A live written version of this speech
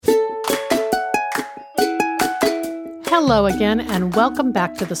Hello again, and welcome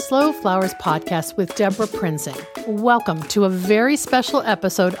back to the Slow Flowers Podcast with Deborah Prinzing. Welcome to a very special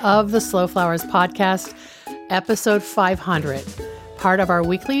episode of the Slow Flowers Podcast, episode 500, part of our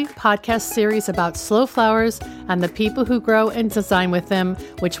weekly podcast series about slow flowers and the people who grow and design with them,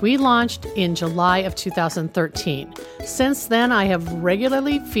 which we launched in July of 2013. Since then, I have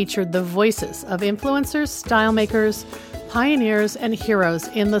regularly featured the voices of influencers, style makers, pioneers, and heroes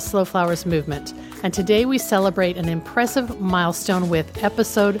in the slow flowers movement. And today we celebrate an impressive milestone with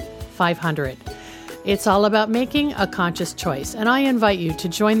episode 500. It's all about making a conscious choice, and I invite you to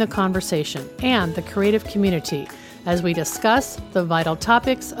join the conversation and the creative community as we discuss the vital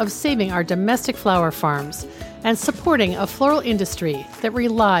topics of saving our domestic flower farms and supporting a floral industry that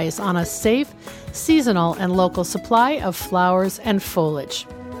relies on a safe, seasonal, and local supply of flowers and foliage.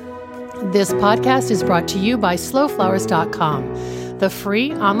 This podcast is brought to you by slowflowers.com, the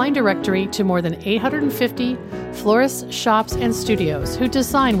free online directory to more than 850 florists, shops, and studios who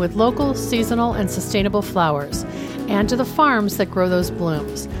design with local, seasonal, and sustainable flowers, and to the farms that grow those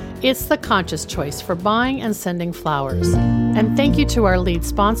blooms. It's the conscious choice for buying and sending flowers. And thank you to our lead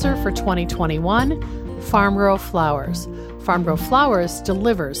sponsor for 2021, Farm Grow Flowers. Farm Grow Flowers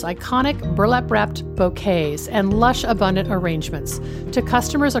delivers iconic burlap-wrapped bouquets and lush, abundant arrangements to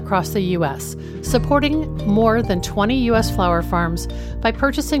customers across the U.S., supporting more than 20 U.S. flower farms by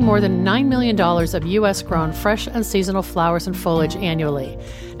purchasing more than $9 million of U.S.-grown fresh and seasonal flowers and foliage annually,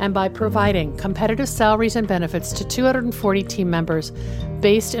 and by providing competitive salaries and benefits to 240 team members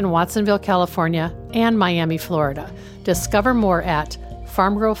based in Watsonville, California, and Miami, Florida. Discover more at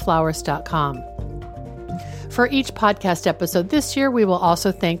farmgrowflowers.com. For each podcast episode this year, we will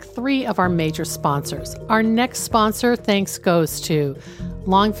also thank 3 of our major sponsors. Our next sponsor thanks goes to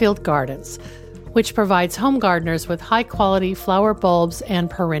Longfield Gardens, which provides home gardeners with high-quality flower bulbs and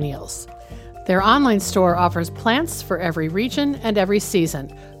perennials. Their online store offers plants for every region and every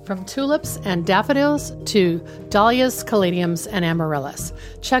season, from tulips and daffodils to dahlias, caladiums, and amaryllis.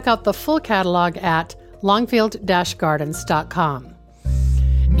 Check out the full catalog at longfield-gardens.com.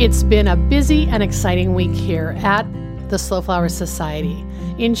 It's been a busy and exciting week here at the Slow Flowers Society.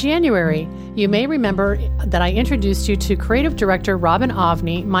 In January, you may remember that I introduced you to creative director Robin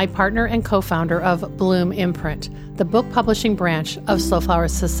Ovney, my partner and co-founder of Bloom Imprint, the book publishing branch of Slow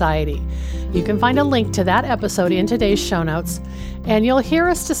Flowers Society. You can find a link to that episode in today's show notes, and you'll hear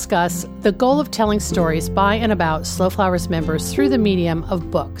us discuss the goal of telling stories by and about Slow Flowers members through the medium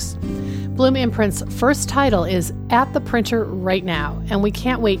of books. Bloom Imprint's first title is at the printer right now, and we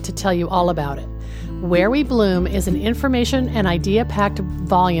can't wait to tell you all about it. Where We Bloom is an information and idea-packed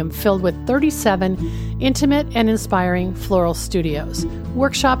volume filled with 37 intimate and inspiring floral studios,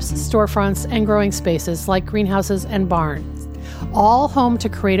 workshops, storefronts, and growing spaces like greenhouses and barns, all home to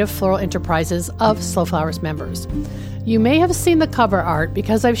creative floral enterprises of Slow Flowers members. You may have seen the cover art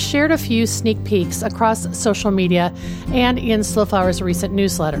because I've shared a few sneak peeks across social media and in Slow Flowers' recent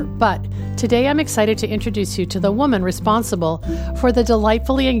newsletter, but today I'm excited to introduce you to the woman responsible for the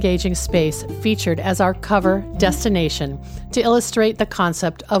delightfully engaging space featured as our cover destination to illustrate the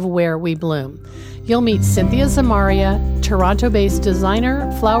concept of Where We Bloom. You'll meet Cynthia Zamaria, Toronto-based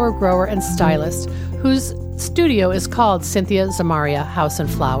designer, flower grower, and stylist, whose studio is called Cynthia Zamaria House and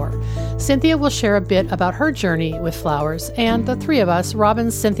Flower. Cynthia will share a bit about her journey with flowers, and the 3 of us,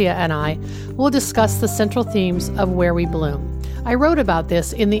 Robin, Cynthia, and I, will discuss the central themes of Where We Bloom. I wrote about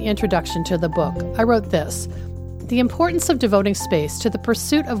this in the introduction to the book. I wrote this: the importance of devoting space to the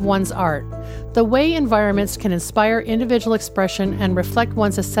pursuit of one's art, the way environments can inspire individual expression and reflect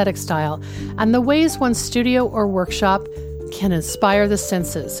one's aesthetic style, and the ways one's studio or workshop can inspire the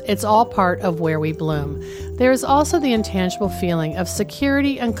senses. It's all part of Where We Bloom. There is also the intangible feeling of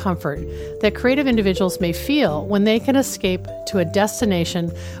security and comfort that creative individuals may feel when they can escape to a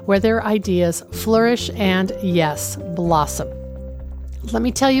destination where their ideas flourish and, yes, blossom. Let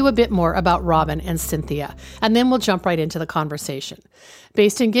me tell you a bit more about Robin and Cynthia, and then we'll jump right into the conversation.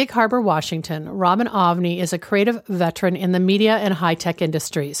 Based in Gig Harbor, Washington, Robin Ovney is a creative veteran in the media and high-tech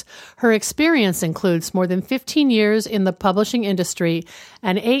industries. Her experience includes more than 15 years in the publishing industry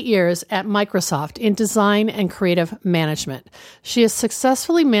and 8 years at Microsoft in design and creative management. She has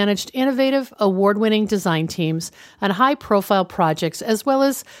successfully managed innovative, award-winning design teams and high-profile projects, as well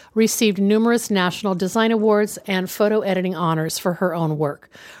as received numerous national design awards and photo editing honors for her own work.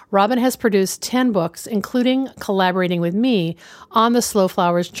 Robin has produced 10 books, including collaborating with me on the Slow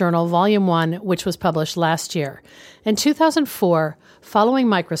Flowers Journal Volume 1, which was published last year. In 2004, following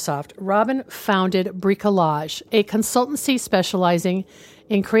Microsoft, Robin founded Bricolage, a consultancy specializing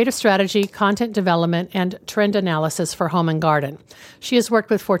in creative strategy, content development, and trend analysis for home and garden. She has worked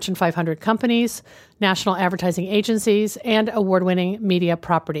with Fortune 500 companies, national advertising agencies, and award-winning media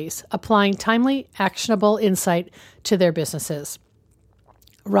properties, applying timely, actionable insight to their businesses.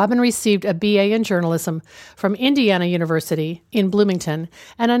 Robin received a BA in journalism from Indiana University in Bloomington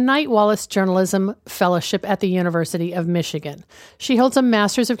and a Knight Wallace Journalism Fellowship at the University of Michigan. She holds a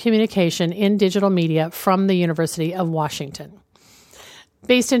Master's of Communication in Digital Media from the University of Washington.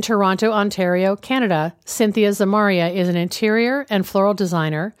 Based in Toronto, Ontario, Canada, Cynthia Zamaria is an interior and floral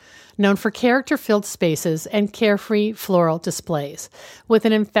designer known for character-filled spaces and carefree floral displays. With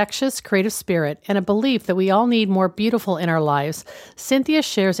an infectious creative spirit and a belief that we all need more beautiful in our lives, Cynthia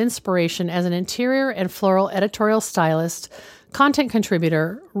shares inspiration as an interior and floral editorial stylist, content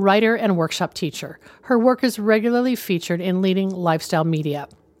contributor, writer, and workshop teacher. Her work is regularly featured in leading lifestyle media.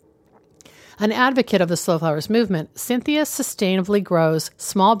 An advocate of the Slow Flowers movement, Cynthia sustainably grows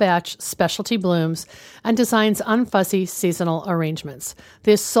small batch specialty blooms and designs unfussy seasonal arrangements.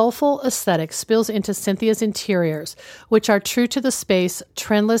 This soulful aesthetic spills into Cynthia's interiors, which are true to the space,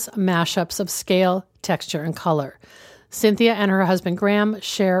 trendless mashups of scale, texture, and color. Cynthia and her husband Graham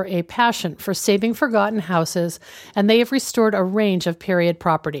share a passion for saving forgotten houses, and they have restored a range of period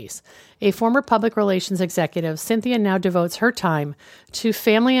properties. A former public relations executive, Cynthia now devotes her time to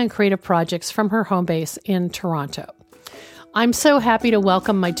family and creative projects from her home base in Toronto. I'm so happy to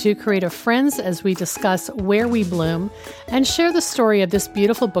welcome my two creative friends as we discuss Where We Bloom and share the story of this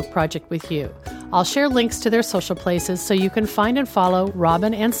beautiful book project with you. I'll share links to their social places so you can find and follow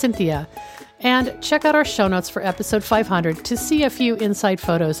Robin and Cynthia, and check out our show notes for episode 500 to see a few inside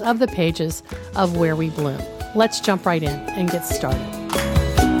photos of the pages of Where We Bloom. Let's jump right in and get started.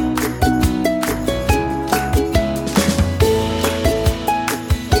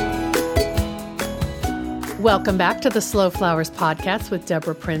 Welcome back to the Slow Flowers podcast with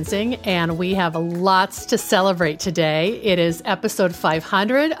Deborah Prinzing, and we have lots to celebrate today. It is episode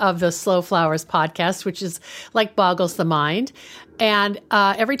 500 of the Slow Flowers podcast, which is like boggles the mind. And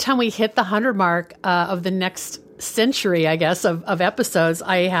every time we hit the 100 mark of the next century, I guess, of episodes,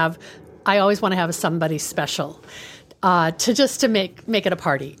 I always want to have somebody special to make it a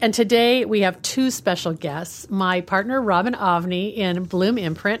party. And today we have two special guests. My partner, Robin Ovney in Bloom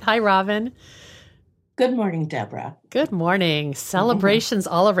Imprint. Hi, Robin. Good morning, Deborah. Good morning. Celebrations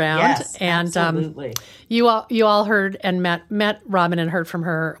all around. Yes, and absolutely. You all heard and met Robin and heard from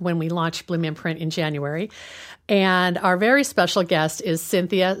her when we launched Bloom Imprint in January. And our very special guest is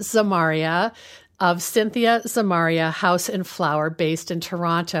Cynthia Zamaria of Cynthia Zamaria House and Flower, based in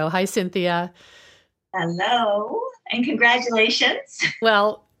Toronto. Hi, Cynthia. Hello, and congratulations.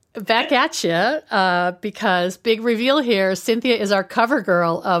 Well, back at you, because big reveal here, Cynthia is our cover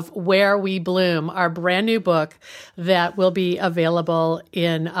girl of Where We Bloom, our brand new book that will be available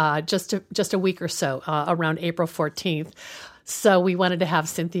in just a week or so, around April 14th. So we wanted to have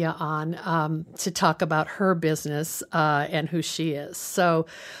Cynthia on to talk about her business and who she is. So,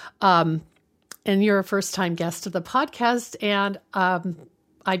 and you're a first-time guest of the podcast, and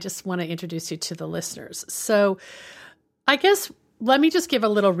I just want to introduce you to the listeners. So I guess let me just give a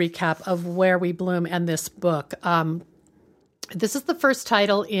little recap of Where We Bloom and this book. This is the first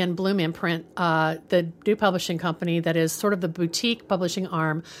title in Bloom Imprint, the new publishing company that is sort of the boutique publishing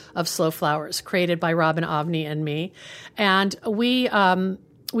arm of Slow Flowers, created by Robin Ovney and me. And we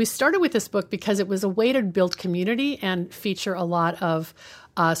started with this book because it was a way to build community and feature a lot of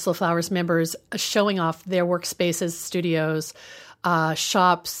Slow Flowers members showing off their workspaces, studios,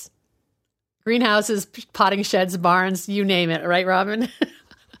 shops, greenhouses, potting sheds, barns, you name it. Right, Robin?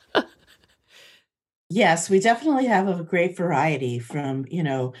 Yes, we definitely have a great variety from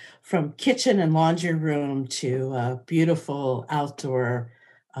kitchen and laundry room to beautiful outdoor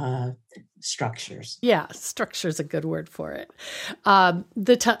structures. Yeah, structure is a good word for it.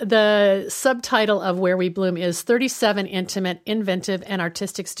 The subtitle of Where We Bloom is 37 intimate, inventive, and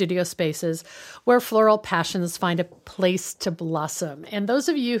artistic studio spaces where floral passions find a place to blossom. And those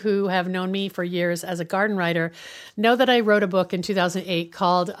of you who have known me for years as a garden writer know that I wrote a book in 2008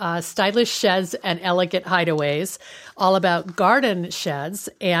 called Stylish Sheds and Elegant Hideaways, all about garden sheds.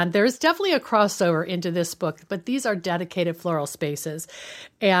 And there's definitely a crossover into this book, but these are dedicated floral spaces.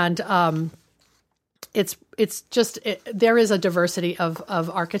 And there is a diversity of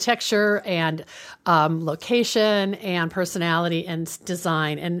architecture and location and personality and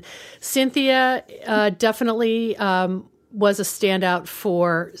design. And Cynthia definitely was a standout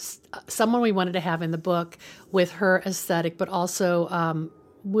for someone we wanted to have in the book with her aesthetic, but also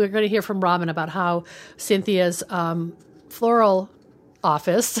we're going to hear from Robin about how Cynthia's floral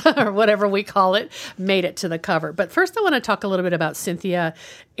office or whatever we call it made it to the cover. But first I want to talk a little bit about Cynthia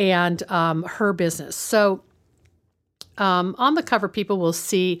and her business. So on the cover, people will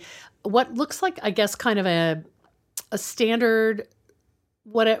see what looks like, I guess, kind of a standard,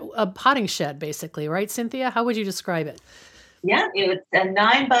 a potting shed, basically, right, Cynthia? How would you describe it? Yeah, it was a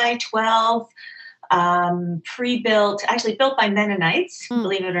 9x12 pre-built, actually built by Mennonites,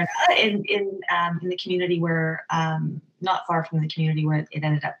 believe it or not, in the community where, not far from the community where it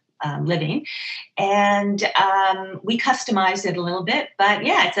ended up living. And we customized it a little bit, but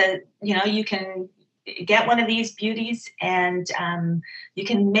yeah, you can get one of these beauties and you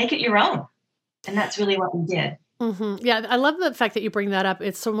can make it your own. And that's really what we did. Mm-hmm. Yeah, I love the fact that you bring that up.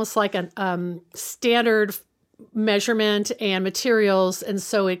 It's almost like a standard measurement and materials. And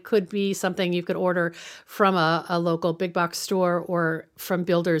so it could be something you could order from a local big box store or from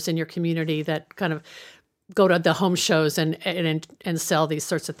builders in your community that kind of go to the home shows and sell these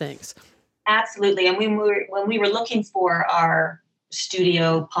sorts of things. Absolutely. And when we were looking for our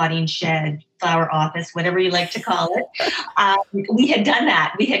studio, potting shed, flower office, whatever you like to call it, we had done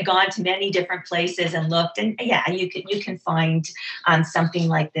that. We had gone to many different places and looked, and yeah, you can find something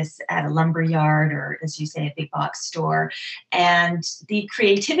like this at a lumber yard or, as you say, a big box store. And the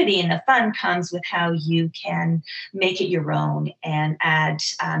creativity and the fun comes with how you can make it your own and add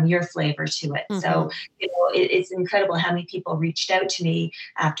your flavor to it. Mm-hmm. So it's incredible how many people reached out to me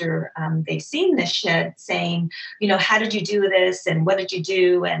after they've seen this shed saying, how did you do this and what did you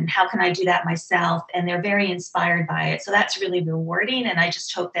do and how can I do that myself? And they're very inspired by it. So that's really rewarding. And I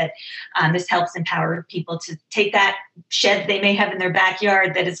just hope that this helps empower people to take that shed they may have in their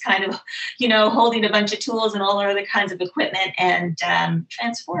backyard that is kind of, holding a bunch of tools and all other kinds of equipment and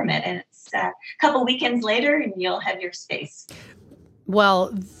transform it. And it's a couple weekends later and you'll have your space.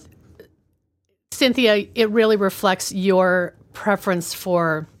 Well, Cynthia, it really reflects your preference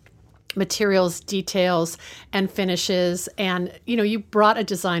for materials, details, and finishes. And, you brought a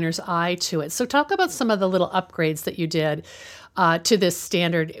designer's eye to it. So talk about some of the little upgrades that you did to this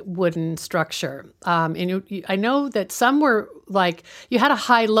standard wooden structure. And I know that some were like, you had a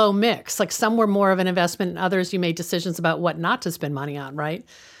high-low mix, like some were more of an investment and others you made decisions about what not to spend money on, right?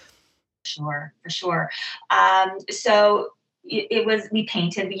 Sure, for sure. We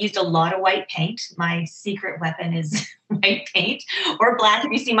painted, we used a lot of white paint. My secret weapon is white paint or black.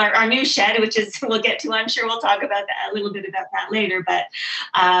 If you see our new shed, which is, we'll get to, I'm sure we'll talk about that a little bit about that later. But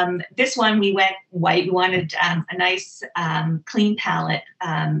this one, we went white. We wanted a nice clean palette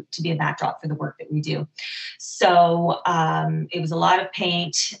to be a backdrop for the work that we do. So it was a lot of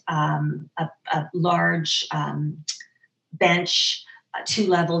paint, a large bench,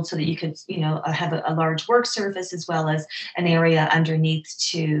 two-leveled so that you could, have a large work surface as well as an area underneath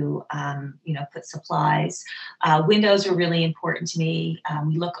to, put supplies. Windows were really important to me.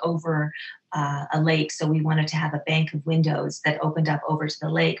 We look over a lake, so we wanted to have a bank of windows that opened up over to the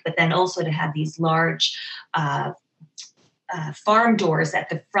lake, but then also to have these large farm doors at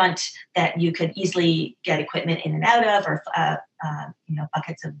the front that you could easily get equipment in and out of, or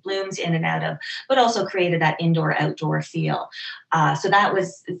buckets of blooms in and out of, but also created that indoor-outdoor feel. So that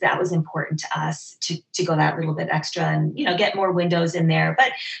was important to us to go that little bit extra and get more windows in there.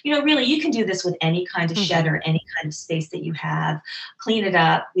 But really, you can do this with any kind of shed or any kind of space that you have. Clean it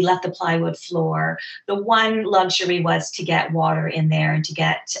up. We left the plywood floor. The one luxury was to get water in there and to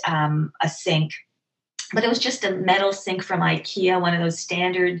get a sink. But it was just a metal sink from IKEA, one of those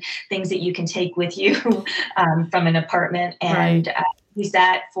standard things that you can take with you from an apartment, and use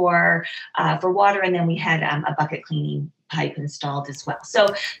that for water. And then we had a bucket cleaning pipe installed as well. So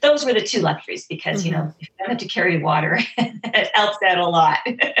those were the two luxuries because, if you don't have to carry water, it helps out a lot.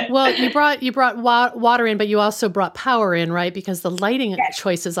 Well, you brought water in, but you also brought power in, right? Because the lighting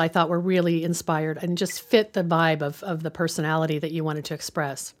choices I thought were really inspired and just fit the vibe of the personality that you wanted to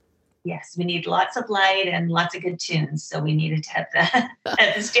express. Yes, we need lots of light and lots of good tunes. So we needed to have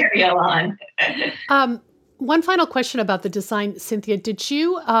the stereo on. One final question about the design, Cynthia. Did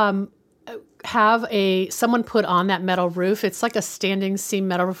you have someone put on that metal roof? It's like a standing seam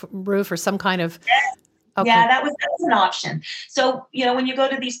metal roof or some kind of... Okay. Yeah, that was an option. So, when you go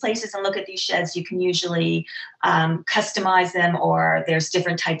to these places and look at these sheds, you can usually customize them, or there's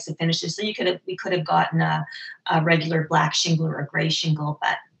different types of finishes. So we could have gotten a regular black shingle or a gray shingle,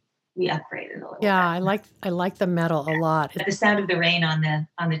 but we upgraded a little bit. Yeah, I like the metal a lot. But the sound of the rain on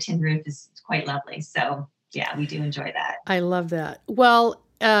the tin roof is quite lovely. So yeah, we do enjoy that. I love that. Well,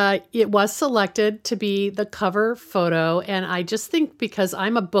 it was selected to be the cover photo. And I just think because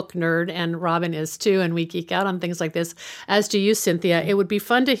I'm a book nerd and Robin is too, and we geek out on things like this, as do you, Cynthia, it would be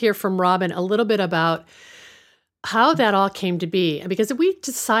fun to hear from Robin a little bit about how that all came to be. Because we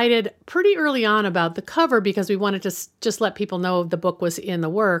decided pretty early on about the cover because we wanted to just let people know the book was in the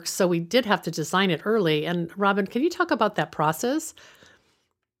works. So we did have to design it early. And Robin, can you talk about that process?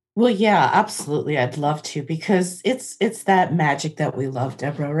 Well, yeah, absolutely. I'd love to because it's that magic that we love,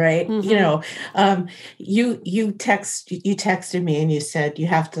 Deborah, right? Mm-hmm. You texted me and you said you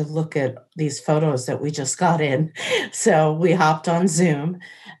have to look at these photos that we just got in. So we hopped on Zoom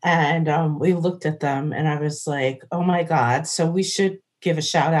and we looked at them and I was like, oh my God. So we should give a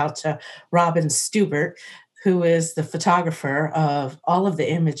shout out to Robin Stubert, who is the photographer of all of the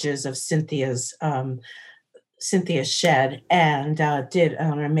images of Cynthia's shed and did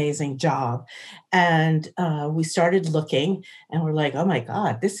an amazing job. And we started looking and we're like, oh my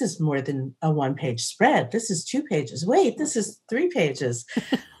God, this is more than a one-page spread. This is 2 pages. Wait, this is 3 pages.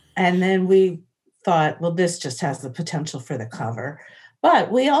 And then we thought, well, this just has the potential for the cover.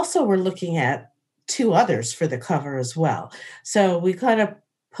 But we also were looking at 2 others for the cover as well. So we kind of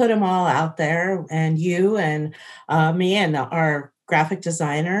put them all out there, and you and me and our graphic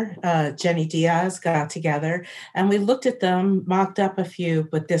designer, Jenny Diaz, got together and we looked at them, mocked up a few,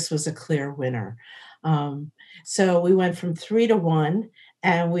 but this was a clear winner. So we went from 3 to 1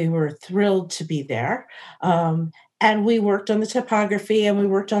 and we were thrilled to be there. And we worked on the typography and we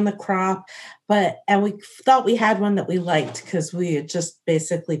worked on the crop, and we thought we had one that we liked because we had just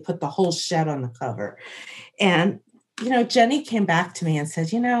basically put the whole shed on the cover. And, Jenny came back to me and said,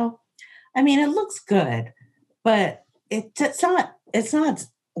 it looks good, but it's not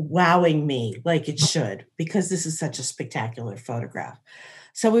wowing me like it should because this is such a spectacular photograph.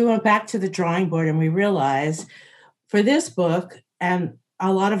 So we went back to the drawing board and we realized for this book and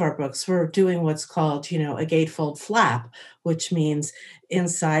a lot of our books, we're doing what's called, a gatefold flap, which means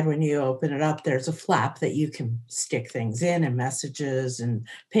inside when you open it up, there's a flap that you can stick things in and messages and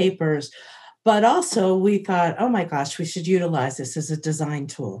papers. But also we thought, oh my gosh, we should utilize this as a design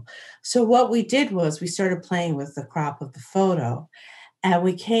tool. So what we did was we started playing with the crop of the photo and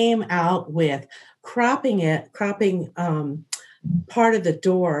we came out with cropping part of the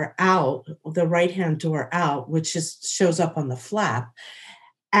door out, the right-hand door out, which shows up on the flap.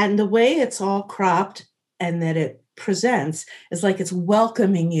 And the way it's all cropped and that it presents is like it's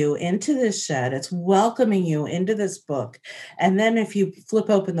welcoming you into this shed. It's welcoming you into this book. And then if you flip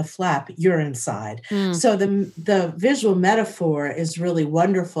open the flap, you're inside. So the visual metaphor is really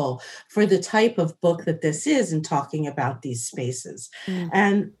wonderful for the type of book that this is and talking about these spaces.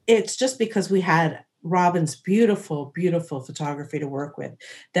 And it's just because we had Robin's beautiful, beautiful photography to work with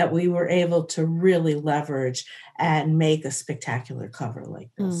that we were able to really leverage and make a spectacular cover like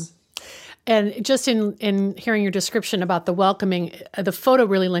this. And just in hearing your description about the welcoming, the photo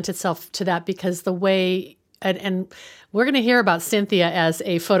really lent itself to that because the way, and we're going to hear about Cynthia as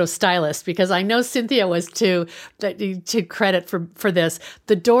a photo stylist because I know Cynthia was to credit for this.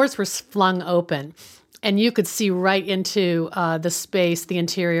 The doors were flung open and you could see right into the space, the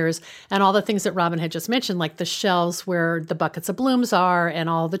interiors, and all the things that Robin had just mentioned, like the shelves where the buckets of blooms are and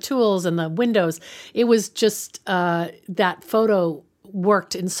all the tools and the windows. It was just that photo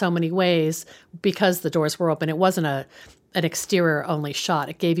worked in so many ways because the doors were open. It wasn't an exterior only shot.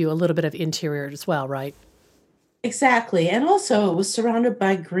 It gave you a little bit of interior as well, right? Exactly. And also it was surrounded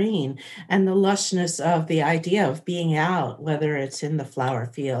by green and the lushness of the idea of being out, whether it's in the flower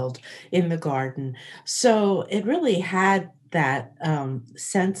field, in the garden. So it really had that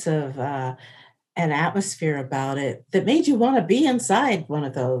sense of an atmosphere about it that made you want to be inside one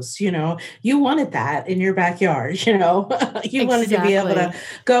of those. You wanted that in your backyard. You wanted to be able to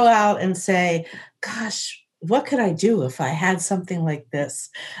go out and say, gosh, what could I do if I had something like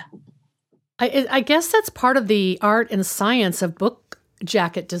this? I guess that's part of the art and science of book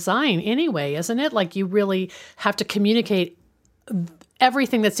jacket design anyway, isn't it? Like you really have to communicate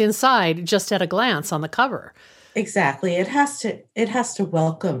everything that's inside just at a glance on the cover. Exactly. It has to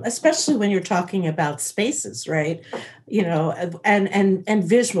welcome, especially when you're talking about spaces, right? And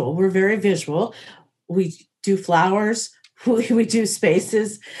visual. We're very visual. We do flowers. We do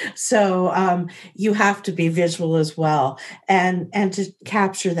spaces. So you have to be visual as well. And to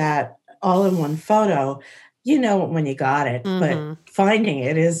capture that all in one photo, when you got it, but finding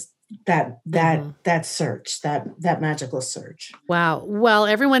it is that search, that magical search. Wow. Well,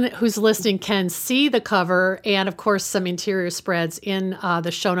 everyone who's listening can see the cover and, of course, some interior spreads in the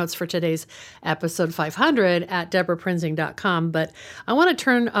show notes for today's episode 500 at deborahprinzing.com. But I want to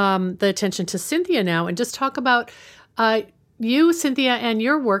turn the attention to Cynthia now and just talk about you, Cynthia, and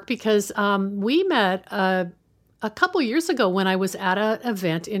your work because we met a couple years ago when I was at an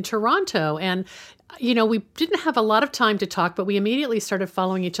event in Toronto. And we didn't have a lot of time to talk, but we immediately started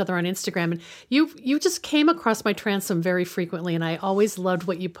following each other on Instagram. And you just came across my transom very frequently, and I always loved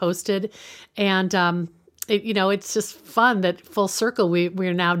what you posted. And it's just fun that full circle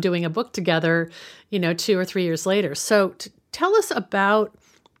we're now doing a book together, 2 or 3 years later. So tell us about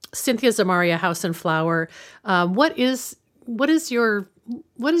Cynthia Zamaria House and Flower. What is your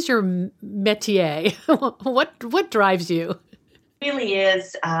métier? What drives you? Really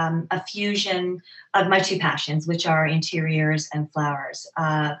is a fusion of my two passions, which are interiors and flowers.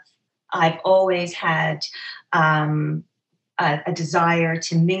 I've always had a desire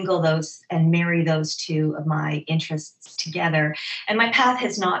to mingle those and marry those two of my interests together. And my path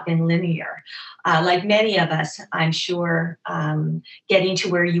has not been linear. Like many of us, I'm sure, getting to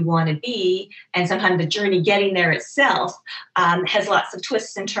where you want to be, and sometimes the journey getting there itself has lots of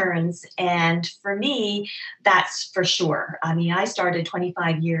twists and turns. And for me, that's for sure. I mean, I started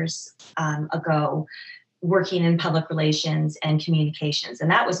 25 years ago working in public relations and communications, and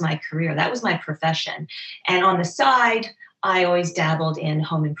that was my career. That was my profession. And on the side, I always dabbled in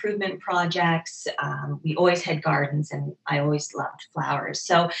home improvement projects. We always had gardens, and I always loved flowers.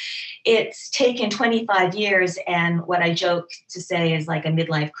 So it's taken 25 years, and what I joke to say is like a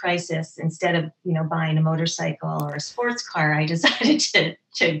midlife crisis. Instead of buying a motorcycle or a sports car, I decided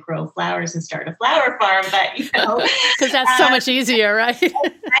to grow flowers and start a flower farm. But because that's so much easier, right?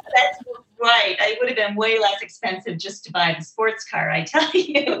 That's right. It would have been way less expensive just to buy the sports car, I tell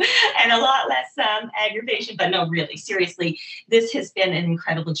you, and a lot less aggravation. But no, really, seriously, this has been an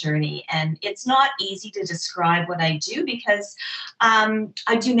incredible journey. And it's not easy to describe what I do because I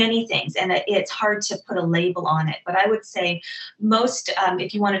do many things, and it's hard to put a label on it. But I would say most,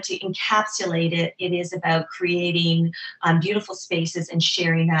 if you wanted to encapsulate it, it is about creating beautiful spaces and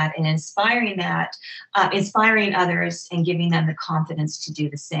sharing that and inspiring others and giving them the confidence to do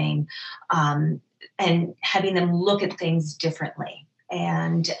the same. And having them look at things differently.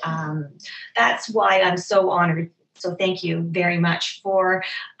 And that's why I'm so honored. So thank you very much for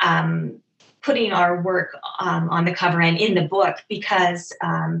putting our work on the cover and in the book, because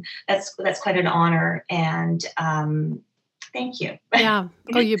that's quite an honor. And thank you. Yeah.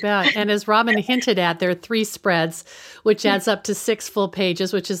 Oh, you bet. And as Robin hinted at, there are 3 spreads, which adds up to 6 full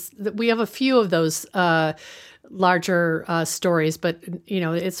pages, we have a few of those larger stories, but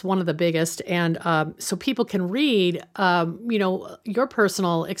it's one of the biggest, and so people can read your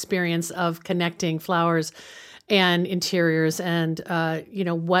personal experience of connecting flowers and interiors, and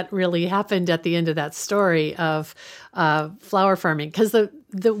what really happened at the end of that story of flower farming, because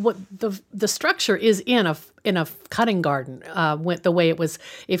the structure is in a cutting garden. With the way it was,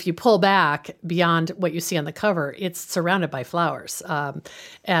 if you pull back beyond what you see on the cover, it's surrounded by flowers,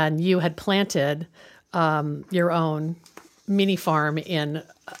 and you had planted your own mini farm in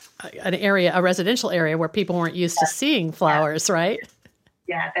a residential area where people weren't used to seeing flowers, right?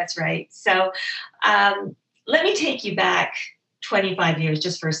 Yeah, that's right. So let me take you back 25 years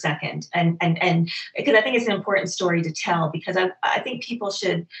just for a second. And because I think it's an important story to tell, because I think people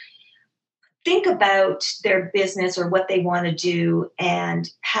should think about their business or what they want to do, and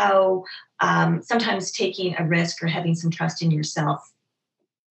how sometimes taking a risk or having some trust in yourself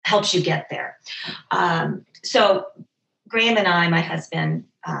helps you get there. So Graham and I, my husband,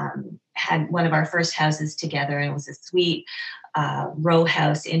 had one of our first houses together, and it was a sweet row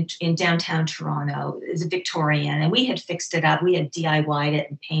house in downtown Toronto. It was a Victorian, and we had fixed it up. We had DIY'd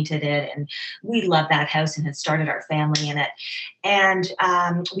it and painted it, and we loved that house and had started our family in it. And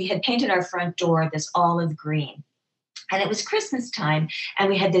we had painted our front door this olive green. And it was Christmas time, and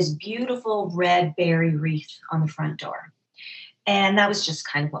we had this beautiful red berry wreath on the front door. And that was just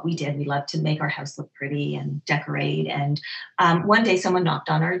kind of what we did. We loved to make our house look pretty and decorate. And one day someone knocked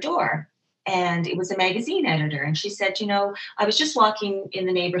on our door, and it was a magazine editor. And she said, I was just walking in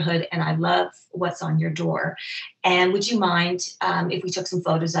the neighborhood, and I love what's on your door. And would you mind if we took some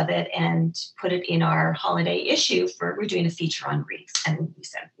photos of it and put it in our holiday issue? We're doing a feature on wreaths. And we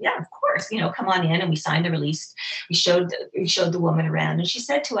said, yeah, of course, come on in. And we signed the release. We showed the woman around, and she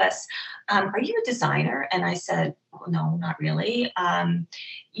said to us, are you a designer? And I said, well, no, not really. Well,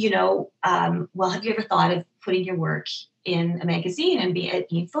 have you ever thought of putting your work in a magazine and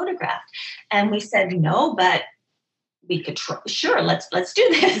being photographed? And we said, no, but we could try. Sure, let's do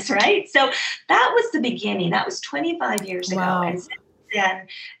this, right? So that was the beginning. That was 25 years wow. ago. And since then,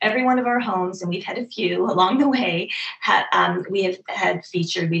 every one of our homes, and we've had a few along the way, we have had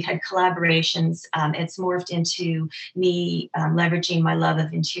featured, we've had collaborations. It's morphed into me leveraging my love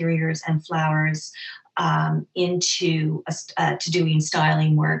of interiors and flowers into to doing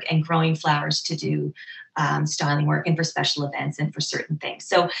styling work and growing flowers to do styling work and for special events and for certain things.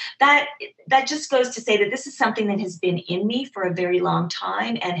 So that just goes to say that this is something that has been in me for a very long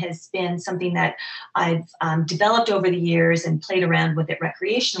time and has been something that I've developed over the years and played around with it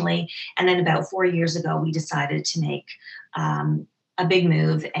recreationally. And then about 4 years ago, we decided to make a big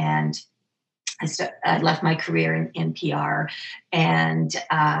move, and I left my career in PR, and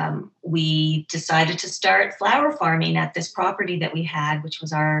we decided to start flower farming at this property that we had, which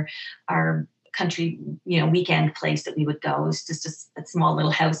was our country, weekend place that we would go. It was just a small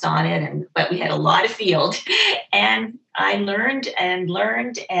little house on it, but we had a lot of field. And I learned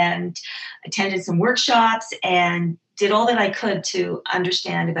and attended some workshops and did all that I could to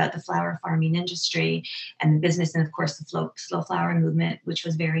understand about the flower farming industry and the business, and of course the slow flower movement, which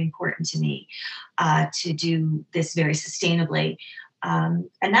was very important to me to do this very sustainably. And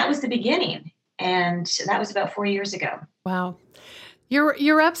that was the beginning. And that was about 4 years ago. Wow.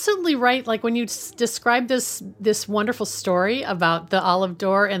 You're absolutely right. Like when you describe this wonderful story about the olive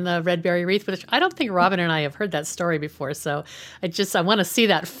door and the red berry wreath, which I don't think Robin and I have heard that story before. So I want to see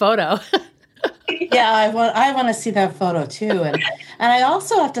that photo. Yeah, I want to see that photo too. And I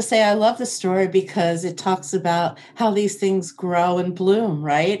also have to say I love the story because it talks about how these things grow and bloom,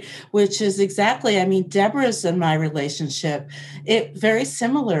 right? Which is exactly, I mean, Deborah's and my relationship, it very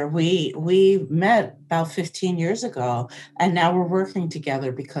similar. We met about 15 years ago, and now we're working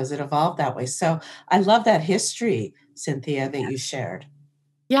together because it evolved that way. So I love that history, Cynthia, that you shared.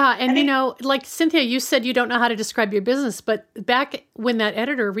 Yeah. And, like Cynthia, you said you don't know how to describe your business, but back when that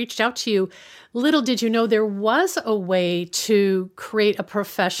editor reached out to you, little did you know there was a way to create a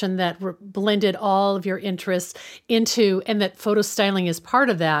profession that blended all of your interests into, and that photo styling is part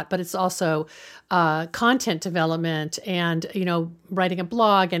of that, but it's also content development and, writing a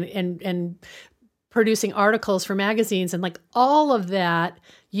blog and producing articles for magazines. And like all of that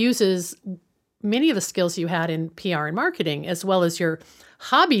uses many of the skills you had in PR and marketing, as well as your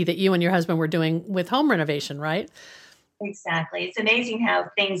hobby that you and your husband were doing with home renovation, right? Exactly. It's amazing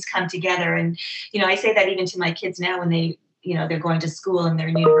how things come together. And, I say that even to my kids now when they're going to school and they're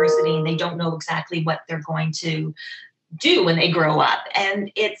in university and they don't know exactly what they're going to do when they grow up.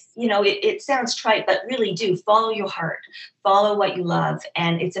 And it's, it sounds trite, but really do follow your heart, follow what you love.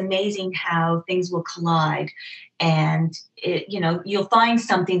 And it's amazing how things will collide. And you'll find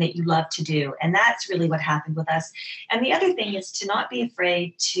something that you love to do. And that's really what happened with us. And the other thing is to not be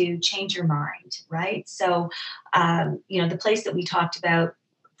afraid to change your mind, right? So, the place that we talked about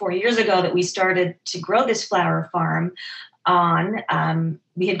 4 years ago that we started to grow this flower farm on,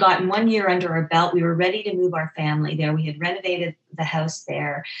 we had gotten 1 year under our belt. We were ready to move our family there. We had renovated the house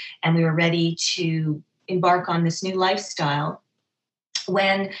there, and we were ready to embark on this new lifestyle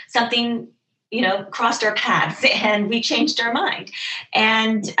when something crossed our paths and we changed our mind.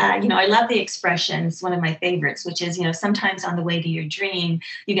 And, I love the expression. It's one of my favorites, which is, sometimes on the way to your dream,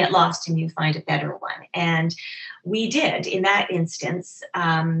 you get lost and you find a better one. And we did. In that instance,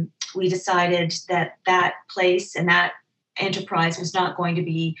 we decided that place and that enterprise was not going to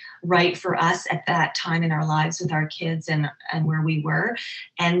be right for us at that time in our lives with our kids and where we were.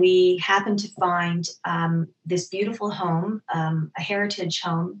 And we happened to find this beautiful home, a heritage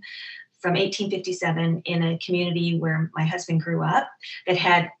home, from 1857 in a community where my husband grew up that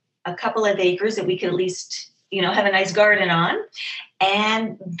had a couple of acres that we could at least, have a nice garden on.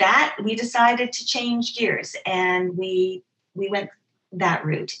 And that we decided to change gears and we went that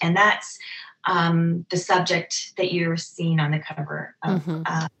route. And that's the subject that you're seeing on the cover of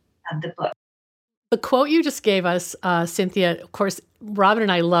the book. The quote you just gave us, Cynthia, of course, Robin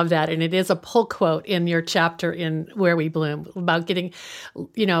and I love that. And it is a pull quote in your chapter in Where We Bloom about getting,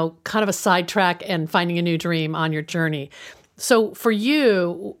 kind of a sidetrack and finding a new dream on your journey. So for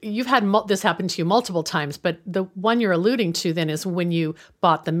you, you've had this happen to you multiple times, but the one you're alluding to then is when you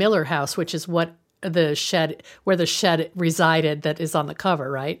bought the Miller house, which is where the shed resided that is on the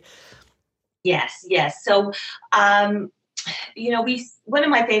cover, right? Yes. So, one of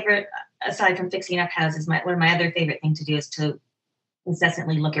my favorite, aside from fixing up houses, one of my other favorite things to do is to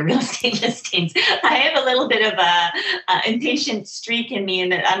incessantly look at real estate listings. I have a little bit of a impatient streak in me,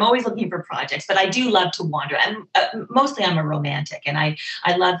 and I'm always looking for projects, but I do love to wander. Mostly I'm a romantic, and I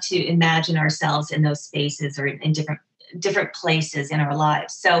love to imagine ourselves in those spaces or in different places in our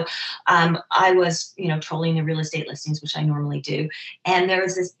lives. So I was, trolling the real estate listings, which I normally do. And there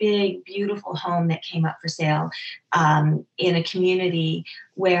was this big, beautiful home that came up for sale in a community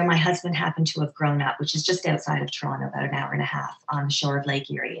where my husband happened to have grown up, which is just outside of Toronto, about an hour and a half on the shore of Lake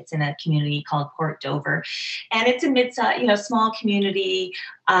Erie. It's in a community called Port Dover. And it's a mid-sized, small community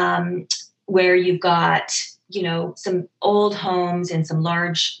where you've got, some old homes and some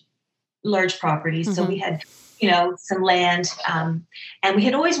large large properties. So we Mm-hmm. had, some land, and we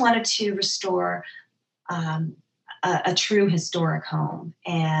had always wanted to restore um, a true historic home.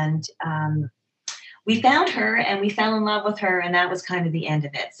 And we found her and we fell in love with her, and that was kind of the end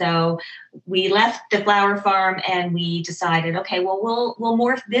of it. So we left the flower farm and we decided, okay, well, we'll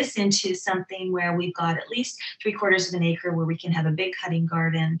morph this into something where we've got at least 3/4 of an acre where we can have a big cutting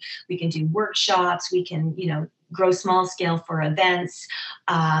garden. We can do workshops. We can, grow small scale for events.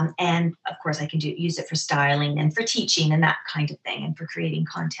 And of course I can use it for styling and for teaching and that kind of thing, and for creating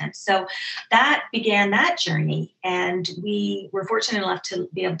content. So that began that journey. And we were fortunate enough to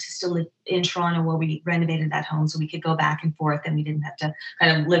be able to still live in Toronto while we renovated that home, so we could go back and forth and we didn't have to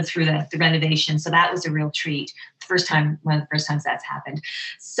kind of live through the renovation. So that was a real treat. One of the first times that's happened.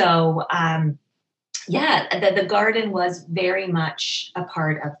 So, the garden was very much a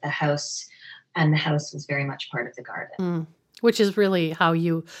part of the house, and the house was very much part of the garden. Which is really how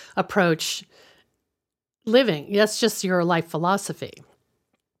you approach living. That's just your life philosophy.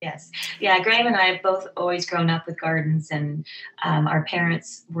 Yes. Yeah. Graham and I have both always grown up with gardens, and our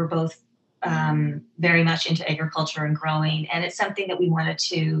parents were both very much into agriculture and growing. And it's something that we wanted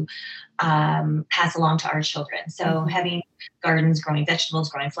to pass along to our children. So having gardens, growing vegetables,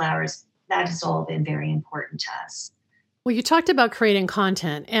 growing flowers, that has all been very important to us. Well, you talked about creating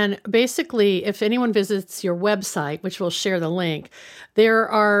content, and basically, if anyone visits your website, which we'll share the link, there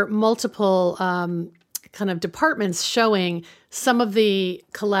are multiple kind of departments showing some of the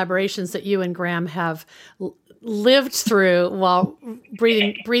collaborations that you and Graham have lived through while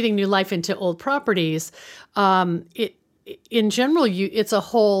breathing new life into old properties. In general, it's a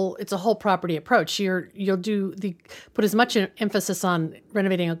whole property approach. You'll put as much emphasis on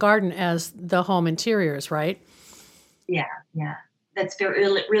renovating a garden as the home interiors, right? Yeah. That's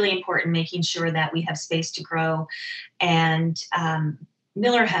really, really important, making sure that we have space to grow. And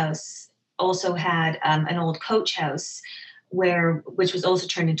Miller House also had an old coach house which was also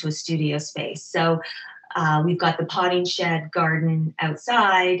turned into a studio space. So we've got the potting shed garden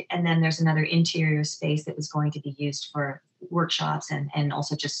outside, and then there's another interior space that was going to be used for workshops and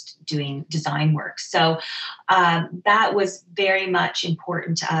also just doing design work. So that was very much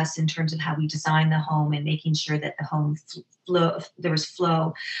important to us in terms of how we design the home and making sure that the home there was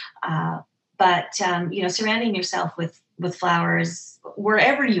flow. But surrounding yourself with flowers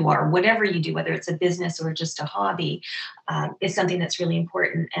wherever you are, whatever you do, whether it's a business or just a hobby, is something that's really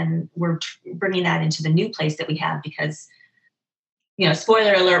important. And we're bringing that into the new place that we have because,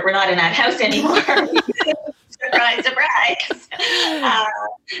 spoiler alert, we're not in that house anymore. Surprise, surprise.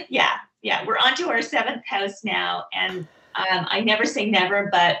 We're on to our 7th house now. And I never say never,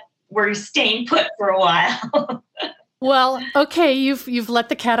 but we're staying put for a while. Well, okay, you've let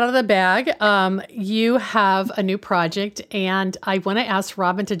the cat out of the bag. You have a new project, and I want to ask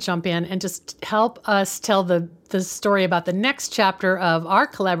Robin to jump in and just help us tell the story about the next chapter of our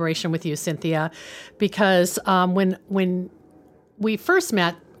collaboration with you, Cynthia, because when we first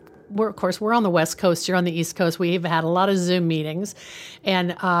met, we're on the West Coast, you're on the East Coast. We've had a lot of Zoom meetings,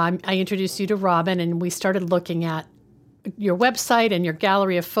 and I introduced you to Robin, and we started looking at your website and your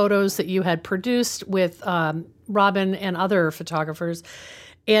gallery of photos that you had produced with Robin and other photographers.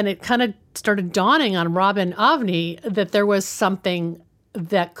 And it kind of started dawning on Robin Ovney that there was something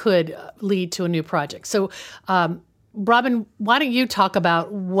that could lead to a new project. So, Robin, why don't you talk about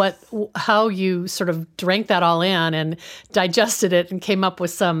how you sort of drank that all in and digested it and came up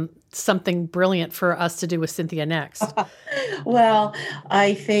with something brilliant for us to do with Cynthia next? Well,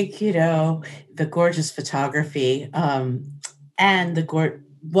 I think, the gorgeous photography and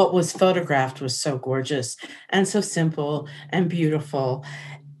what was photographed was so gorgeous and so simple and beautiful.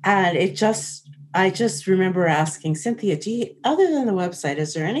 And I just remember asking Cynthia, other than the website,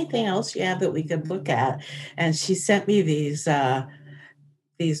 is there anything else you have that we could look at? And she sent me these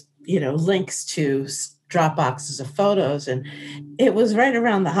links to drop boxes of photos. And it was right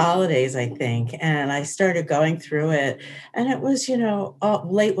around the holidays, I think. And I started going through it, and it was,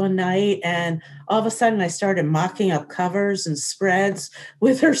 late one night. And all of a sudden I started mocking up covers and spreads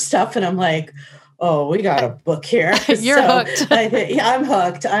with her stuff. And I'm like, oh, we got a book here. You're hooked. I'm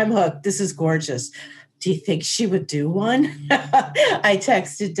hooked. I'm hooked. This is gorgeous. Do you think she would do one? I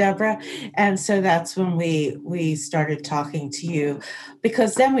texted Deborah. And so that's when we started talking to you,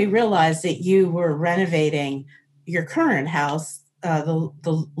 because then we realized that you were renovating your current house, the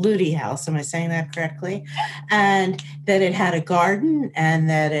Ludi house. Am I saying that correctly? And that it had a garden and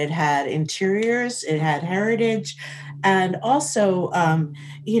that it had interiors, it had heritage. And also,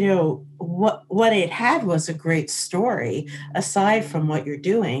 what it had was a great story aside from what you're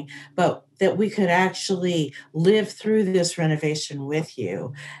doing, but that we could actually live through this renovation with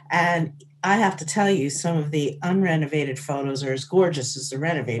you. And I have to tell you, some of the unrenovated photos are as gorgeous as the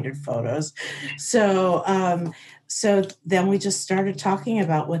renovated photos. So then we just started talking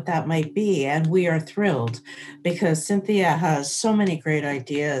about what that might be, and we are thrilled because Cynthia has so many great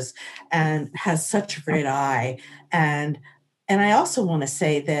ideas and has such a great eye. And I also want to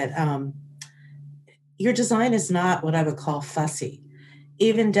say that your design is not what I would call fussy,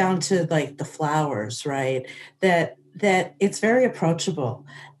 even down to like the flowers, right? That it's very approachable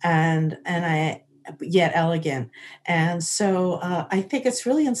and yet elegant. And so I think it's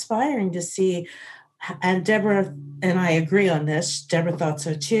really inspiring to see, and Deborah and I agree on this, Deborah thought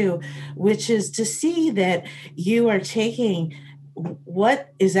so too, which is to see that you are taking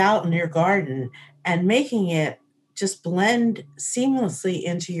what is out in your garden and making it just blend seamlessly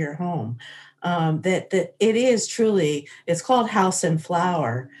into your home. That it is truly, it's called House and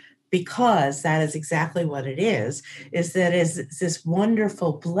Flower because that is exactly what it is that is this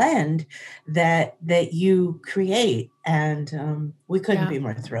wonderful blend that you create. And we couldn't be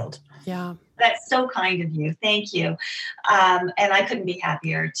more thrilled. Yeah. That's so kind of you. Thank you. And I couldn't be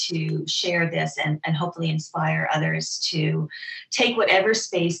happier to share this and hopefully inspire others to take whatever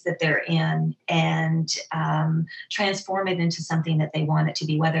space that they're in and transform it into something that they want it to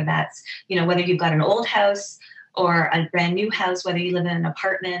be, whether that's, whether you've got an old house or a brand new house, whether you live in an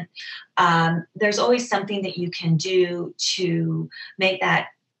apartment, there's always something that you can do to make that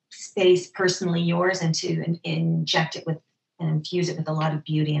space personally yours and to inject it with and infuse it with a lot of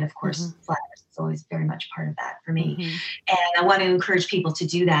beauty. And of course, flowers is always very much part of that for me. And I want to encourage people to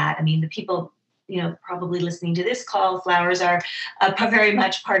do that. I mean, the people, probably listening to this call, flowers are very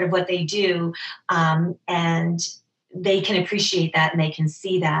much part of what they do. And they can appreciate that and they can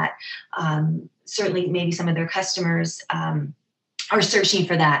see that. Certainly, maybe some of their customers are searching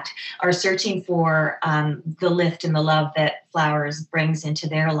for that, are searching for the lift and the love that flowers brings into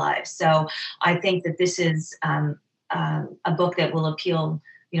their lives. So I think that this is a book that will appeal,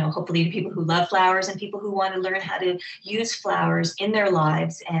 hopefully to people who love flowers and people who want to learn how to use flowers in their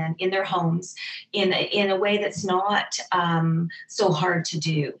lives and in their homes in a way that's not so hard to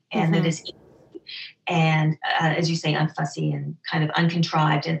do and that is easy. And as you say, unfussy and kind of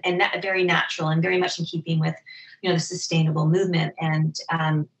uncontrived and very natural and very much in keeping with, the sustainable movement and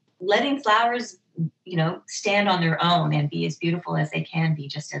letting flowers stand on their own and be as beautiful as they can be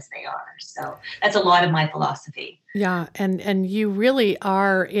just as they are. So that's a lot of my philosophy. Yeah. And you really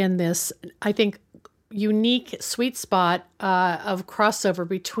are in this, I think, unique sweet spot of crossover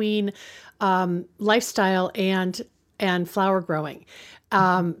between lifestyle and flower growing.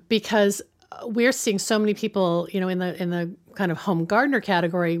 Because we're seeing so many people, in the kind of home gardener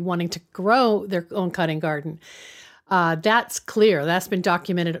category wanting to grow their own cutting garden. That's clear. That's been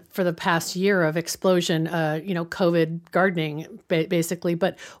documented for the past year of explosion, COVID gardening, basically.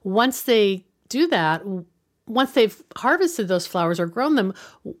 But once they do that, once they've harvested those flowers or grown them,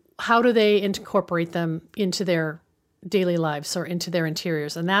 how do they incorporate them into their daily lives or into their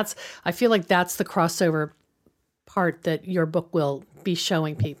interiors? And I feel like that's the crossover part that your book will be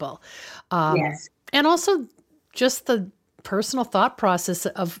showing people. Yes. And also just the personal thought process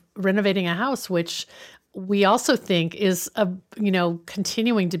of renovating a house, which we also think is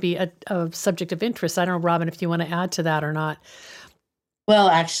continuing to be a subject of interest. I don't know, Robin, if you want to add to that or not. Well,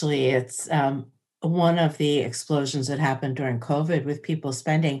 actually, it's one of the explosions that happened during COVID with people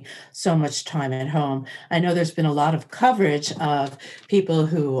spending so much time at home. I know there's been a lot of coverage of people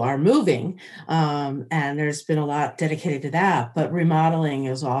who are moving, and there's been a lot dedicated to that, but remodeling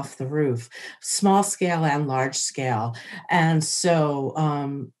is off the roof, small scale and large scale. And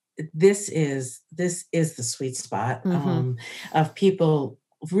so this is the sweet spot of people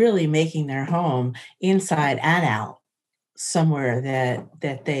really making their home inside and out somewhere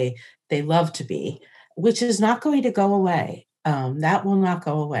that they love to be, which is not going to go away. That will not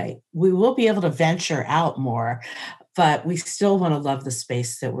go away. We will be able to venture out more, but we still want to love the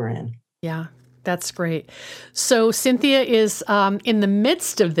space that we're in. Yeah, that's great. So Cynthia is in the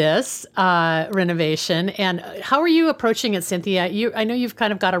midst of this renovation. And how are you approaching it, Cynthia? I know you've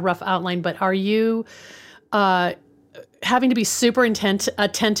kind of got a rough outline, but are you having to be super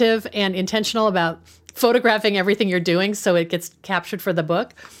attentive and intentional about photographing everything you're doing so it gets captured for the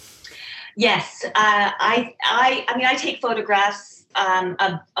book? Yes. I take photographs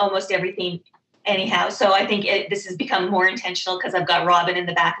of almost everything anyhow, so I think this has become more intentional because I've got Robin in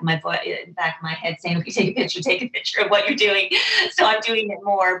the back of my head saying, "Okay, take a picture of what you're doing." So I'm doing it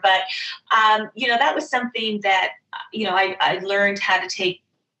more. But that was something that I learned how to take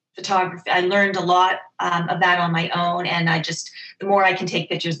photography. I learned a lot of that on my own, and the more I can take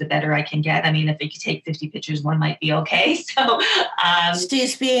pictures, the better I can get. I mean, if you could take 50 pictures, one might be okay. So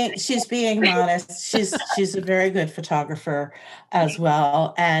she's being modest. She's a very good photographer as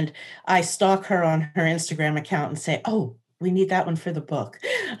well, and I stalk her on her Instagram account and say, "Oh, we need that one for the book."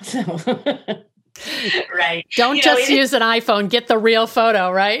 So. Right. Don't use an iPhone. Get the real photo,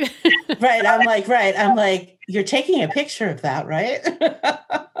 right? Right. I'm like, you're taking a picture of that, right?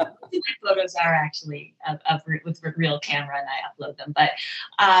 My photos are actually with real camera, and I upload them. But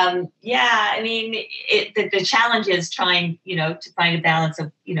I mean, the challenge is trying, to find a balance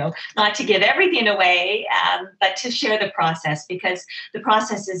of, not to give everything away, but to share the process, because the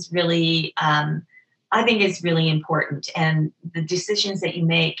process is really, I think, is really important. And the decisions that you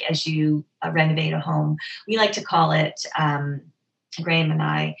make as you renovate a home, we like to call it, Graham and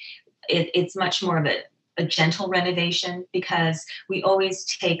I, it's much more of a gentle renovation, because we always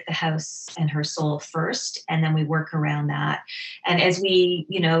take the house and her soul first, and then we work around that. And as we,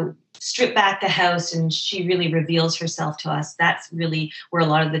 strip back the house and she really reveals herself to us, that's really where a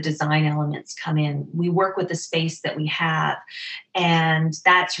lot of the design elements come in. We work with the space that we have, and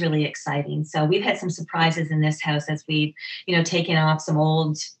that's really exciting. So we've had some surprises in this house as we've, taken off some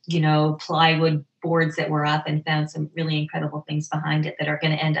old, plywood boards that were up and found some really incredible things behind it that are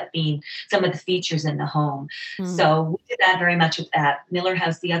going to end up being some of the features in the home. So we did that very much with that Miller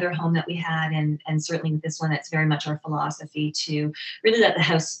House, the other home that we had, and certainly with this one, that's very much our philosophy, to really let the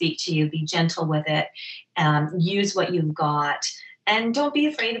house speak to you, be gentle with it, use what you've got, and don't be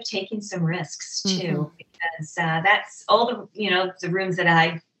afraid of taking some risks too, because that's all the rooms that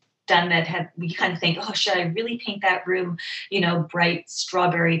I've done that we kind of think, oh, should I really paint that room, bright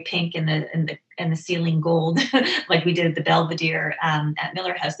strawberry pink and the ceiling gold, like we did at the Belvedere at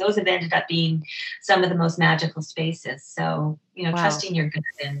Miller House. Those have ended up being some of the most magical spaces. So, wow. Trusting your gut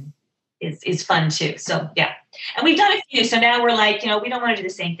is fun too. So yeah. And we've done a few. So now we're like, we don't want to do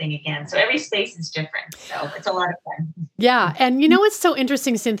the same thing again. So every space is different. So it's a lot of fun. Yeah. And it's so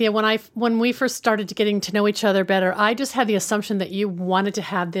interesting, Cynthia, when we first started getting to know each other better, I just had the assumption that you wanted to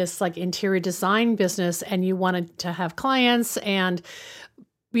have this like interior design business, and you wanted to have clients, and,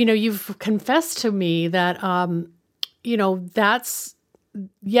 you've confessed to me that, that's,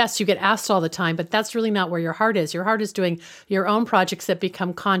 yes, you get asked all the time, but that's really not where your heart is. Your heart is doing your own projects that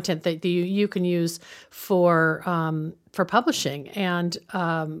become content that you can use for publishing and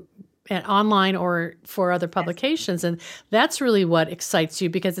online or for other publications. And that's really what excites you,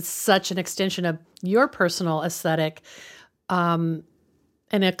 because it's such an extension of your personal aesthetic. And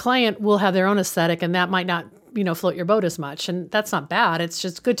a client will have their own aesthetic, and that might not, float your boat as much. And that's not bad. It's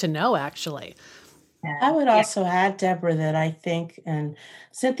just good to know, actually. I would also add, Deborah, that I think, and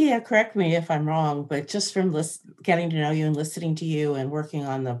Cynthia, correct me if I'm wrong, but just from getting to know you and listening to you and working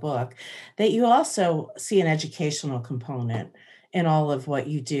on the book, that you also see an educational component in all of what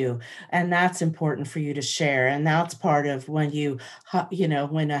you do. And that's important for you to share. And that's part of when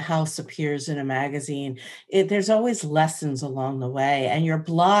when a house appears in a magazine, there's always lessons along the way. And your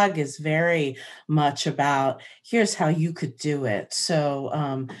blog is very much about, here's how you could do it. So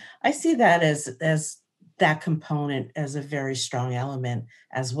I see that as that component as a very strong element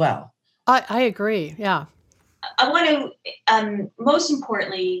as well. I agree. Yeah. I want to, most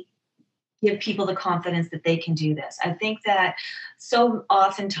importantly, give people the confidence that they can do this. I think that so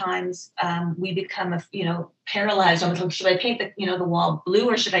oftentimes we become, paralyzed. I'm like, should I paint the wall blue,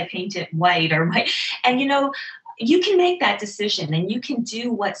 or should I paint it white or white? And, you can make that decision, and you can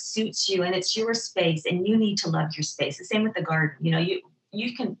do what suits you, and it's your space, and you need to love your space. The same with the garden.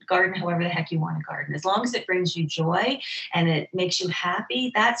 You can garden however the heck you want to garden, as long as it brings you joy and it makes you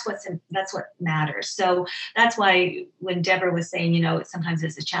happy. That's what matters. So that's why when Deborah was saying, sometimes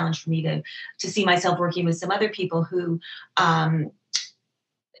it's a challenge for me to see myself working with some other people who,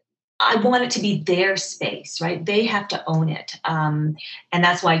 I want it to be their space, right? They have to own it. And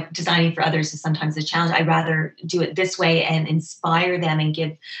that's why designing for others is sometimes a challenge. I'd rather do it this way and inspire them and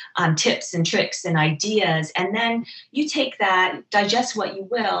give tips and tricks and ideas. And then you take that, digest what you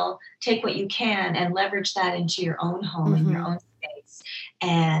will, take what you can, and leverage that into your own home and your own space.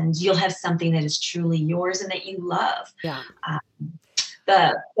 And you'll have something that is truly yours and that you love. Yeah.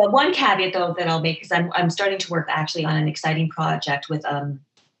 The one caveat, though, that I'll make is I'm starting to work actually on an exciting project with a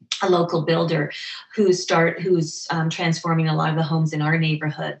local builder who's transforming a lot of the homes in our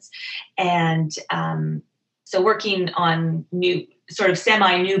neighborhoods. And so working on sort of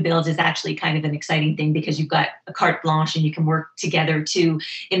semi-new builds is actually kind of an exciting thing because you've got a carte blanche and you can work together to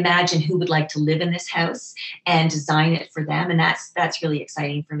imagine who would like to live in this house and design it for them. And that's really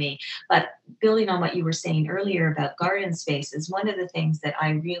exciting for me. But building on what you were saying earlier about garden spaces, one of the things that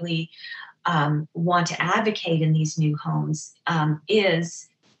I really want to advocate in these new homes is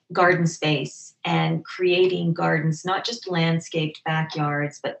garden space and creating gardens, not just landscaped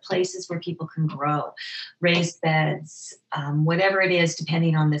backyards, but places where people can grow, raised beds, whatever it is,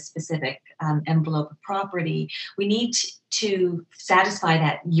 depending on the specific envelope of property. We need to satisfy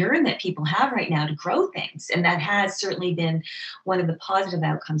that yearn that people have right now to grow things. And that has certainly been one of the positive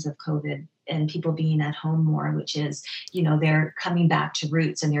outcomes of COVID and people being at home more, which is, they're coming back to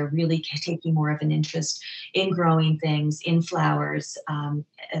roots and they're really taking more of an interest in growing things, in flowers, and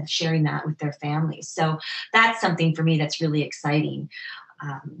sharing that with their families. So that's something for me that's really exciting.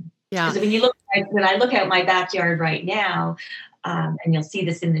 Because when I look at my backyard right now, and you'll see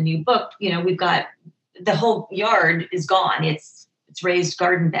this in the new book, we've got the whole yard is gone. It's raised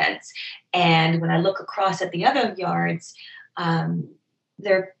garden beds. And when I look across at the other yards,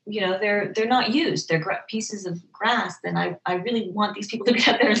 they're not used. They're pieces of grass. Then I really want these people to get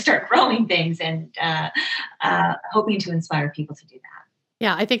out there and start growing things and hoping to inspire people to do that.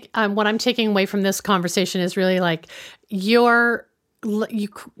 Yeah, I think what I'm taking away from this conversation is really like you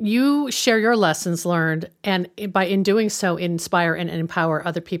share your lessons learned, and in doing so, inspire and empower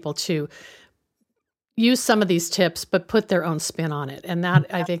other people to use some of these tips, but put their own spin on it. And that,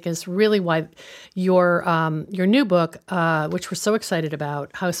 I think, is really why your new book, which we're so excited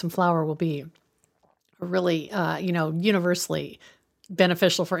about, House and Flower, will be really, universally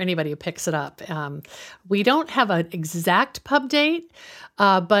beneficial for anybody who picks it up. We don't have an exact pub date,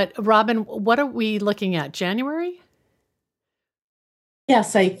 but Robin, what are we looking at? January?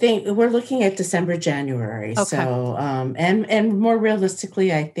 Yes, I think we're looking at December, January. Okay. So, and more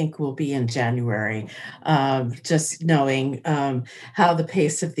realistically, I think we'll be in January. Just knowing how the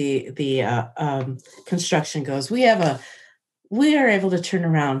pace of the construction goes, we are able to turn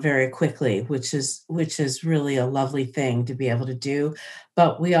around very quickly, which is really a lovely thing to be able to do.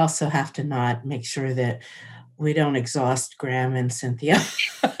 But we also have to not make sure that we don't exhaust Graham and Cynthia.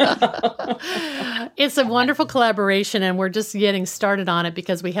 It's a wonderful collaboration, and we're just getting started on it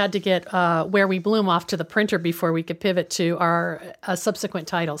because we had to get Where We Bloom off to the printer before we could pivot to our subsequent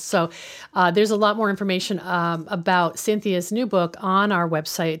titles. So there's a lot more information about Cynthia's new book on our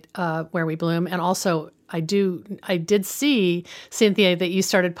website, Where We Bloom, and also I did see, Cynthia, that you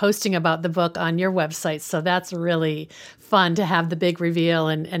started posting about the book on your website. So that's really fun to have the big reveal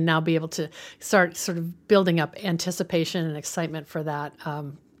and now be able to start sort of building up anticipation and excitement for that,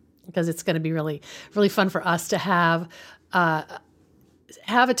 because it's going to be really, really fun for us to have a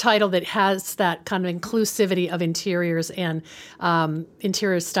title that has that kind of inclusivity of interiors and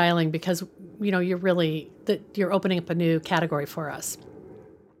interior styling, because, you're opening up a new category for us.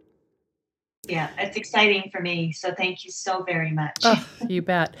 Yeah, it's exciting for me. So thank you so very much. Oh, you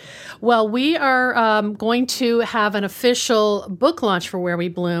bet. Well, we are going to have an official book launch for Where We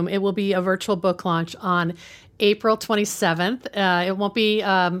Bloom. It will be a virtual book launch on April 27th. It won't be,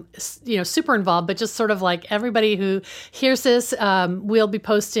 super involved, but just sort of like everybody who hears this, we'll be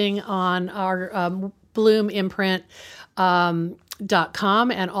posting on our Bloom imprint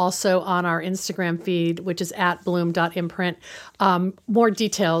 .com and also on our Instagram feed, which is @bloom.imprint. More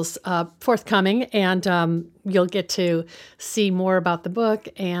details forthcoming, and you'll get to see more about the book,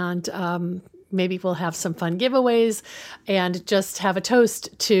 and maybe we'll have some fun giveaways and just have a toast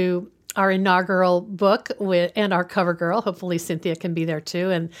to our inaugural book and our cover girl. Hopefully Cynthia can be there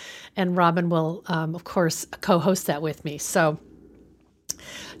too, and Robin will, of course, co-host that with me. So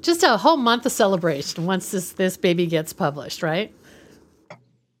just a whole month of celebration once this baby gets published, right?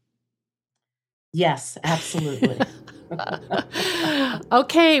 Yes, absolutely.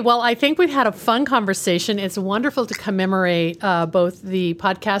 Okay, well, I think we've had a fun conversation. It's wonderful to commemorate both the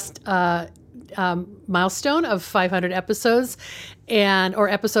podcast milestone of 500 episodes or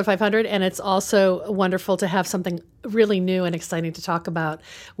episode 500, and it's also wonderful to have something really new and exciting to talk about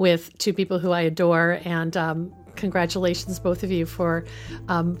with two people who I adore. And congratulations, both of you, for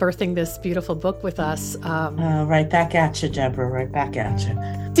birthing this beautiful book with us. Right back at you, Deborah. Right back at you.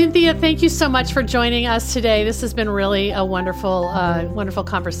 Cynthia, thank you so much for joining us today. This has been really a wonderful, wonderful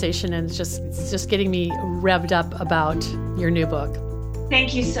conversation, and it's just getting me revved up about your new book.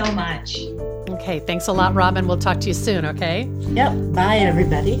 Thank you so much. Okay, thanks a lot, Robin. We'll talk to you soon, okay? Yep. Bye,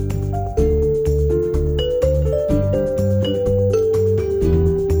 everybody.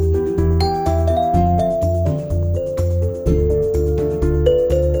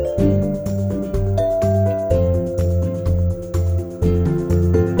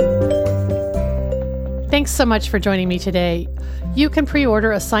 so much for joining me today. You can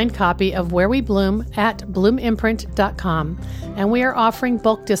pre-order a signed copy of Where We Bloom at bloomimprint.com, and we are offering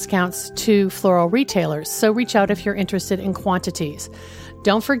bulk discounts to floral retailers, so reach out if you're interested in quantities.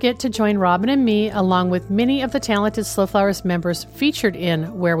 Don't forget to join Robin and me, along with many of the talented Slow Flowers members featured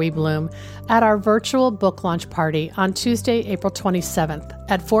in Where We Bloom, at our virtual book launch party on Tuesday, April 27th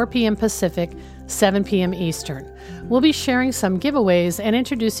at 4 p.m. Pacific, 7 p.m. Eastern. We'll be sharing some giveaways and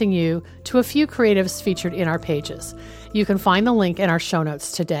introducing you to a few creatives featured in our pages. You can find the link in our show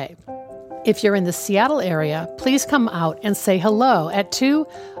notes today. If you're in the Seattle area, please come out and say hello at 2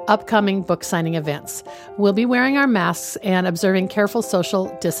 upcoming book signing events. We'll be wearing our masks and observing careful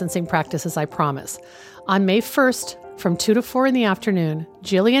social distancing practices, I promise. On May 1st, from 2 to 4 in the afternoon,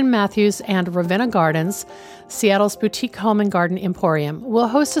 Jillian Matthews and Ravenna Gardens, Seattle's boutique home and garden emporium, will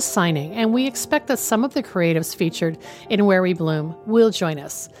host a signing, and we expect that some of the creatives featured in Where We Bloom will join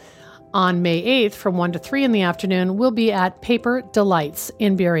us. On May 8th, from 1 to 3 in the afternoon, we'll be at Paper Delights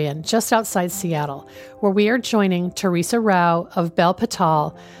in Burien, just outside Seattle, where we are joining Teresa Rao of Belle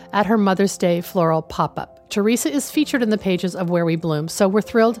Patal at her Mother's Day floral pop-up. Teresa is featured in the pages of Where We Bloom, so we're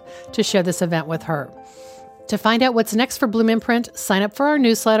thrilled to share this event with her. To find out what's next for Bloom Imprint, sign up for our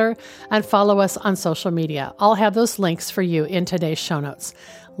newsletter and follow us on social media. I'll have those links for you in today's show notes.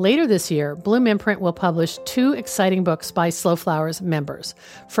 Later this year, Bloom Imprint will publish 2 exciting books by Slow Flowers members.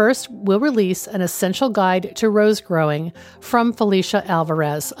 First, we'll release an essential guide to rose growing from Felicia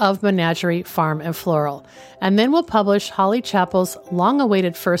Alvarez of Menagerie Farm and Floral. And then we'll publish Holly Chappell's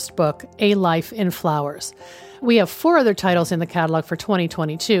long-awaited first book, A Life in Flowers. We have 4 other titles in the catalog for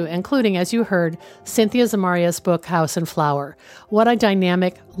 2022, including, as you heard, Cynthia Zamaria's book, House and Flower. What a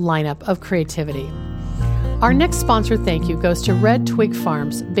dynamic lineup of creativity. Our next sponsor thank you goes to Red Twig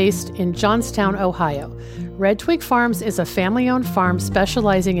Farms, based in Johnstown, Ohio. Red Twig Farms is a family-owned farm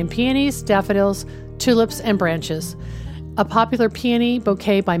specializing in peonies, daffodils, tulips, and branches, a popular peony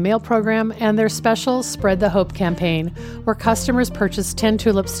bouquet by mail program, and their special Spread the Hope campaign, where customers purchase 10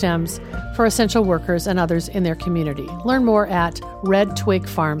 tulip stems for essential workers and others in their community. Learn more at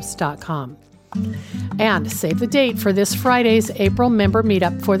redtwigfarms.com. And save the date for this Friday's April member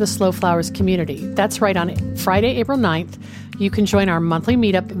meetup for the Slow Flowers community. That's right, on Friday, April 9th, you can join our monthly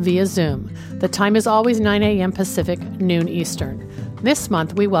meetup via Zoom. The time is always 9 a.m. Pacific, noon Eastern. This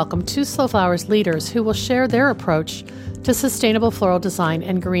month, we welcome 2 Slow Flowers leaders who will share their approach to sustainable floral design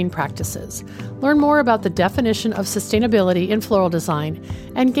and green practices. Learn more about the definition of sustainability in floral design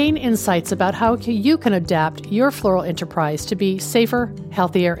and gain insights about how you can adapt your floral enterprise to be safer,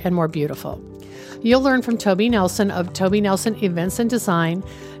 healthier, and more beautiful. You'll learn from Toby Nelson of Toby Nelson Events and Design.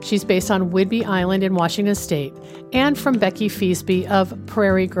 She's based on Whidbey Island in Washington State. And from Becky Feasby of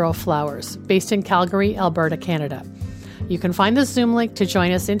Prairie Girl Flowers, based in Calgary, Alberta, Canada. You can find the Zoom link to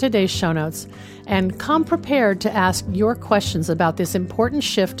join us in today's show notes, and come prepared to ask your questions about this important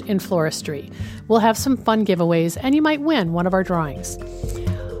shift in floristry. We'll have some fun giveaways, and you might win one of our drawings.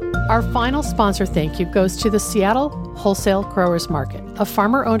 Our final sponsor thank you goes to the Seattle Wholesale Growers Market, a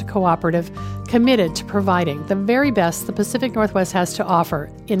farmer-owned cooperative committed to providing the very best the Pacific Northwest has to offer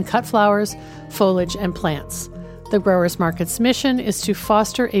in cut flowers, foliage, and plants. The Growers Market's mission is to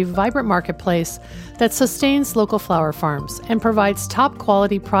foster a vibrant marketplace that sustains local flower farms and provides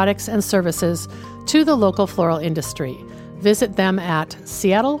top-quality products and services to the local floral industry. Visit them at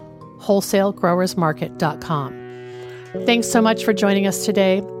seattlewholesalegrowersmarket.com. Thanks so much for joining us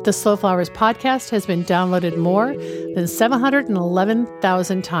today. The Slow Flowers podcast has been downloaded more than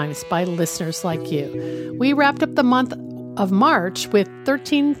 711,000 times by listeners like you. We wrapped up the month of March with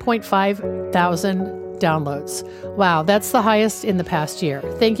 13.5 thousand downloads. Wow, that's the highest in the past year.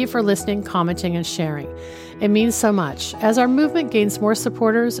 Thank you for listening, commenting, and sharing. It means so much. As our movement gains more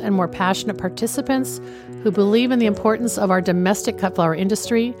supporters and more passionate participants who believe in the importance of our domestic cut flower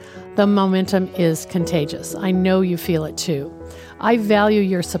industry, the momentum is contagious. I know you feel it too. I value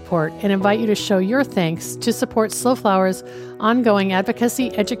your support and invite you to show your thanks to support Slow Flowers' ongoing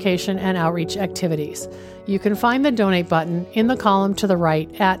advocacy, education, and outreach activities. You can find the donate button in the column to the right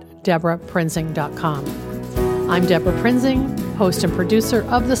at DeborahPrinzing.com. I'm Deborah Prinzing, host and producer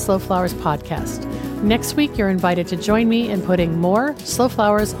of the Slow Flowers podcast. Next week, you're invited to join me in putting more Slow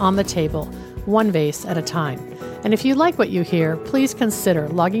Flowers on the table, one vase at a time. And if you like what you hear, please consider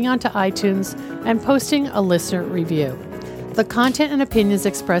logging on to iTunes and posting a listener review. The content and opinions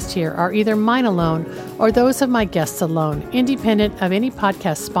expressed here are either mine alone or those of my guests alone, independent of any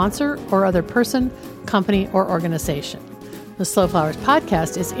podcast sponsor or other person, company, or organization. The Slow Flowers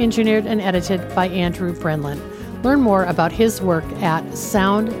podcast is engineered and edited by Andrew Brenlin. Learn more about his work at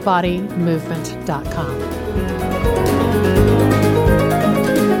soundbodymovement.com.